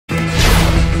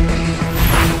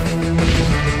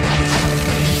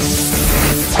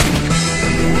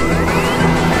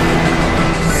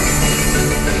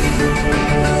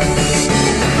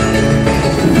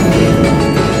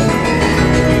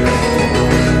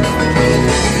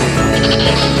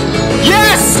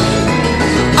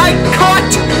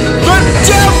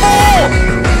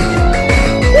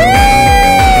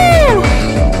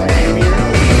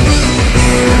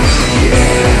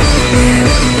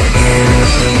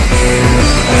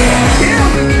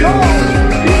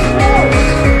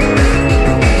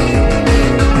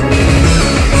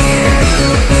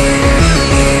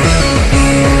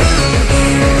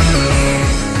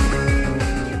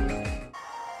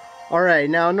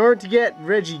in order to get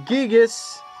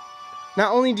Regigigas,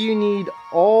 not only do you need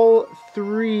all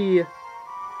 3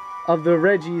 of the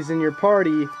Regis in your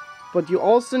party, but you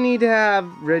also need to have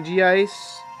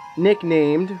Regice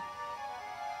nicknamed,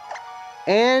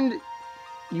 and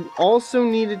you also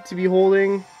needed to be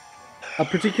holding a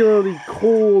particularly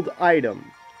cold item.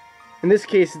 In this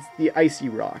case, it's the Icy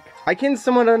Rock. I can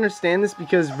somewhat understand this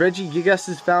because Regigigas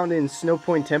is found in Snow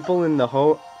Point Temple in the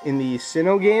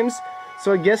Sinnoh games,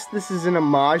 so I guess this is an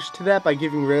homage to that by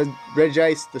giving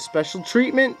Regice the special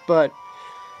treatment, but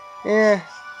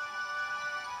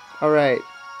alright.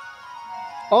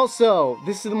 Also,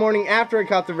 this is the morning after I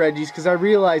caught the Regis because I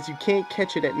realized you can't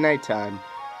catch it at nighttime.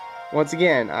 Once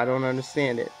again, I don't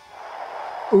understand it.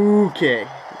 Okay,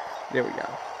 there we go.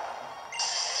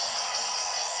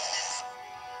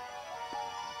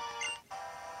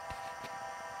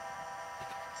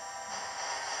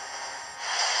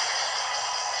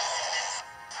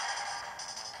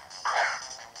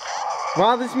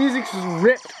 Wow, this music's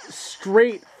ripped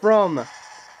straight from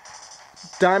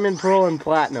Diamond, Pearl, and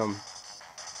Platinum.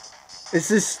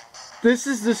 This is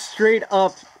the straight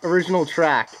up original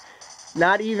track,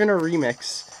 not even a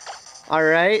remix.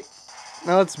 Alright,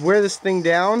 now let's wear this thing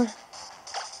down.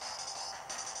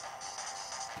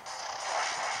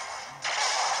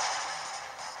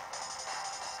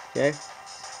 Okay.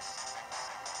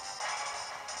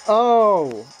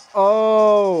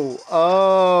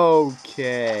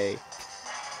 Okay.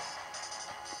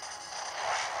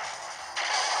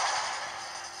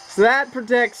 So that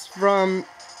protects from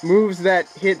moves that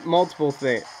hit multiple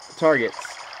targets.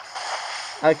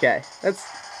 Okay,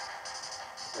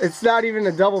 it's not even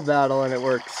a double battle and it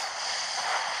works.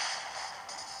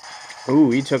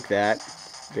 Ooh, he took that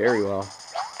very well.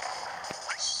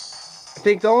 I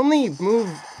think the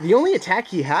only attack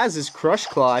he has is Crush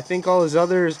Claw. I think all his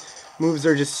other moves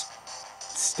are just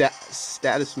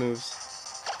status moves.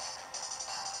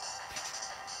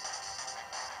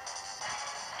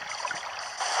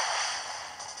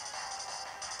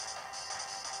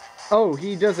 Oh,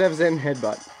 he does have Zen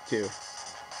Headbutt, too.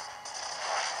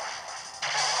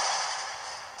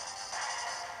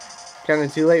 Kinda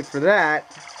too late for that.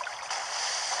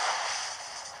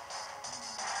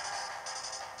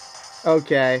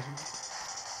 Okay.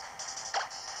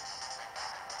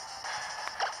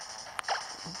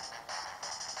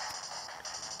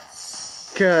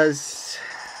 Because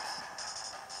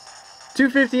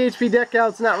 250 HP deck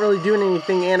out's not really doing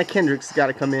anything. Anna Kendrick's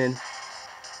gotta come in.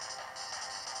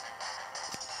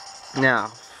 Now,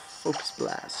 Focus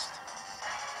Blast.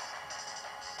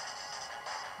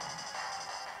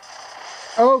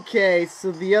 Okay,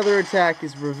 so the other attack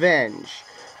is Revenge.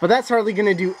 But that's hardly going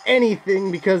to do anything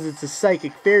because it's a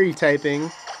Psychic Fairy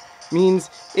typing. Means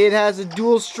it has a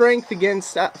dual strength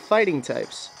against fighting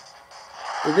types.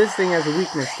 So this thing has a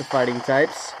weakness to fighting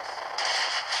types.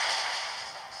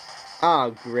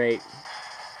 Oh, great.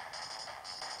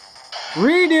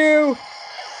 Redo!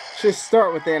 Just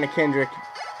start with Anna Kendrick.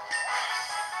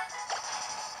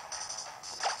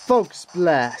 Focus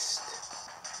Blast.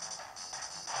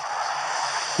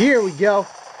 Here we go.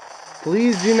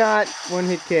 Please do not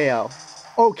one-hit KO.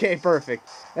 Okay, perfect.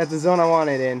 That's the zone I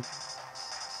wanted in. And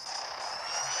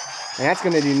that's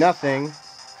going to do nothing.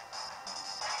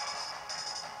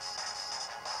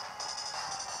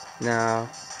 Now,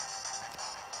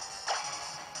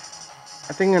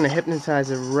 I think I'm going to hypnotize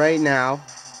it right now.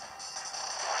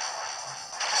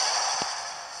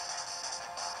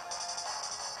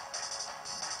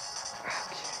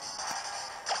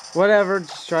 Whatever,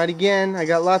 just try it again. I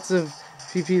got lots of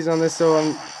PPs on this,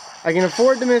 so I can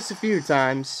afford to miss a few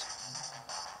times.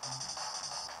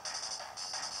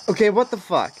 Okay, what the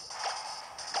fuck?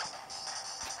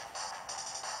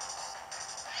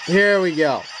 Here we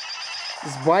go.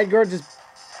 Is wide guard just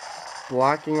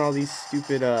blocking all these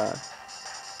stupid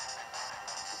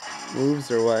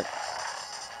moves or what?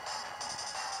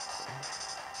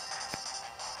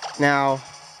 Now,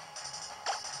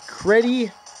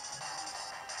 Creddy.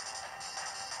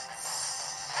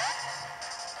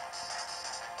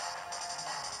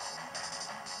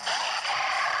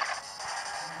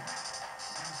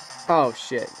 Oh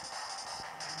shit.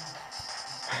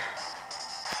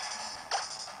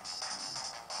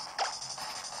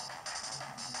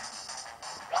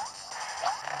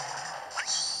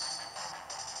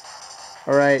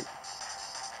 Alright.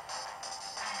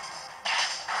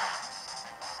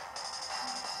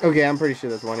 Okay, I'm pretty sure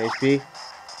that's 1 HP.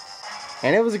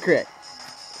 And it was a crit.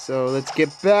 So let's get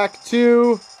back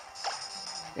to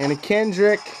Anna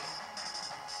Kendrick.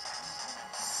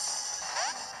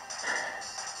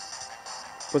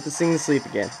 Put this thing to sleep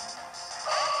again.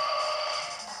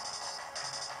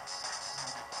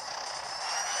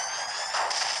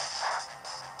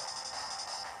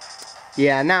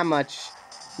 Yeah, not much.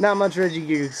 Not much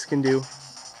Regigigas can do.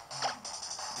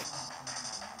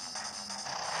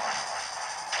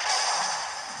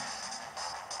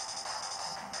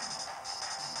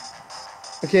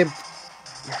 Okay.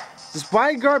 Does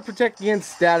Bodyguard protect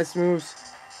against status moves?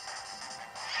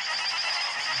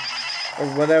 Or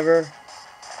whatever?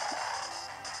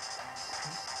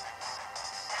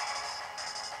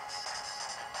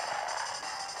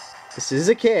 This is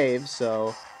a cave,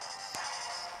 so...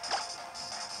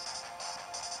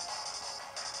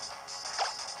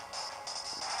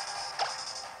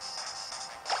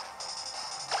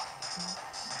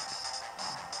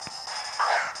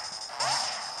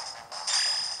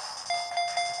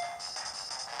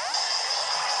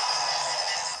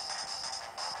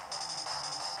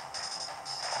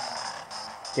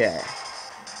 Okay.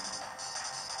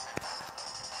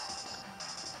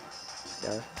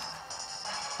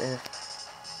 There.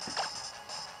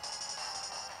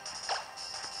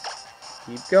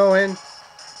 Keep going.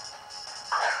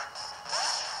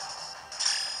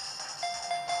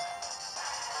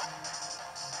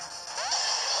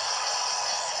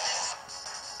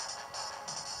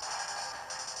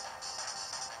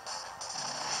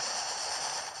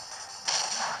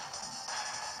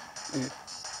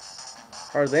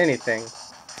 Hardly anything.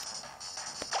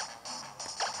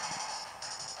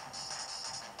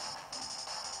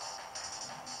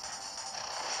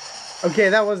 Okay,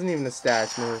 that wasn't even a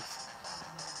status move.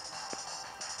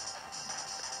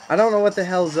 I don't know what the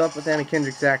hell's up with Anna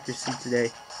Kendrick's accuracy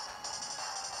today.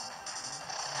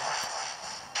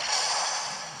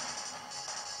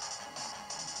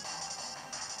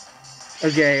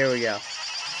 Okay, here we go.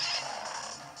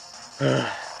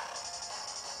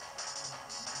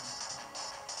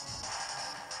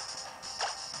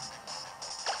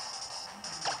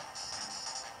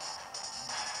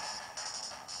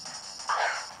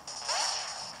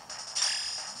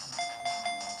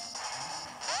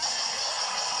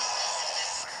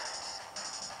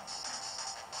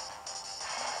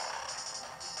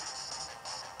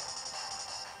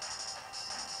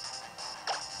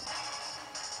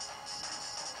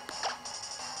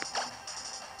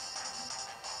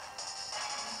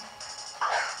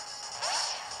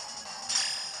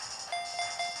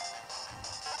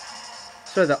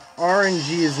 So the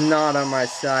RNG is not on my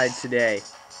side today.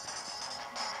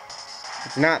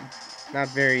 It's not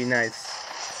very nice.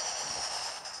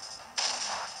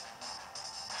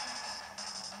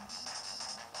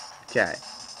 Okay.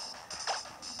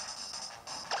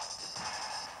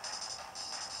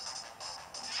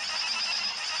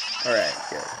 Alright,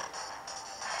 good.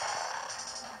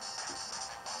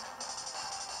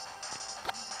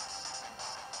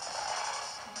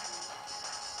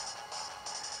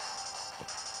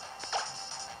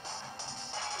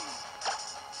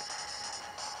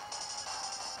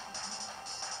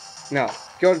 No,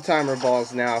 go to timer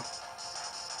balls now.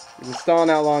 You've been stalling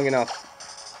out long enough.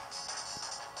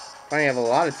 I have a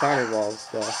lot of timer balls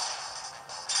still.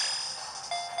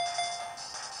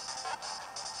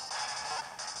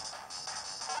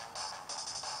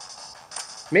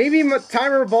 Maybe my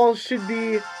timer balls should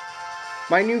be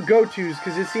my new go-tos,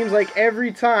 because it seems like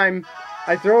every time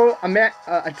I throw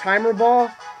a timer ball,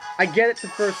 I get it the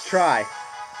first try.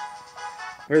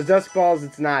 Whereas dust balls,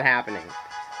 it's not happening.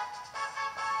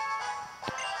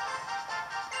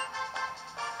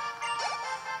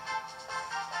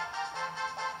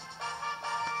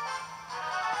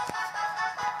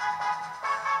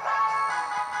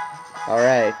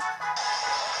 Alright.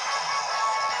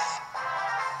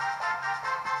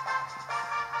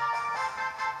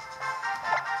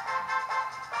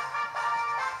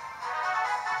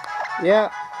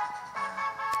 Yeah.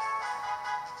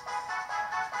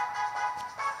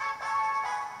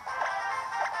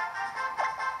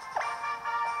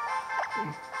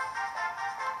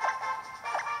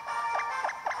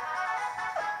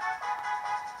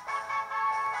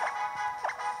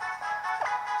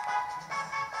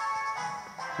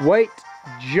 White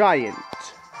Giant.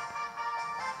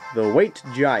 The White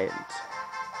Giant.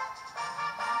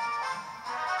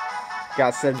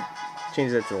 God said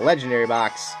change that to the legendary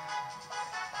box.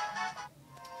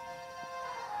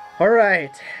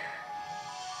 Alright.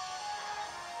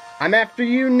 I'm after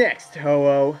you next,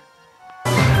 Ho-Oh. I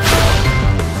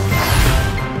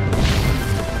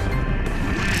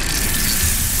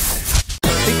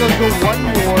think I'll go one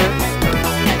more.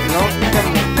 I don't think I'm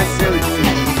necessarily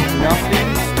doing nothing.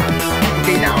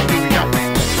 Okay, now I'm doing nothing.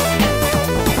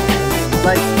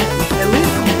 Like, at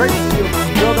least in Regis, you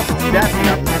build up the stats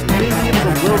enough to maybe be able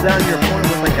to whittle down your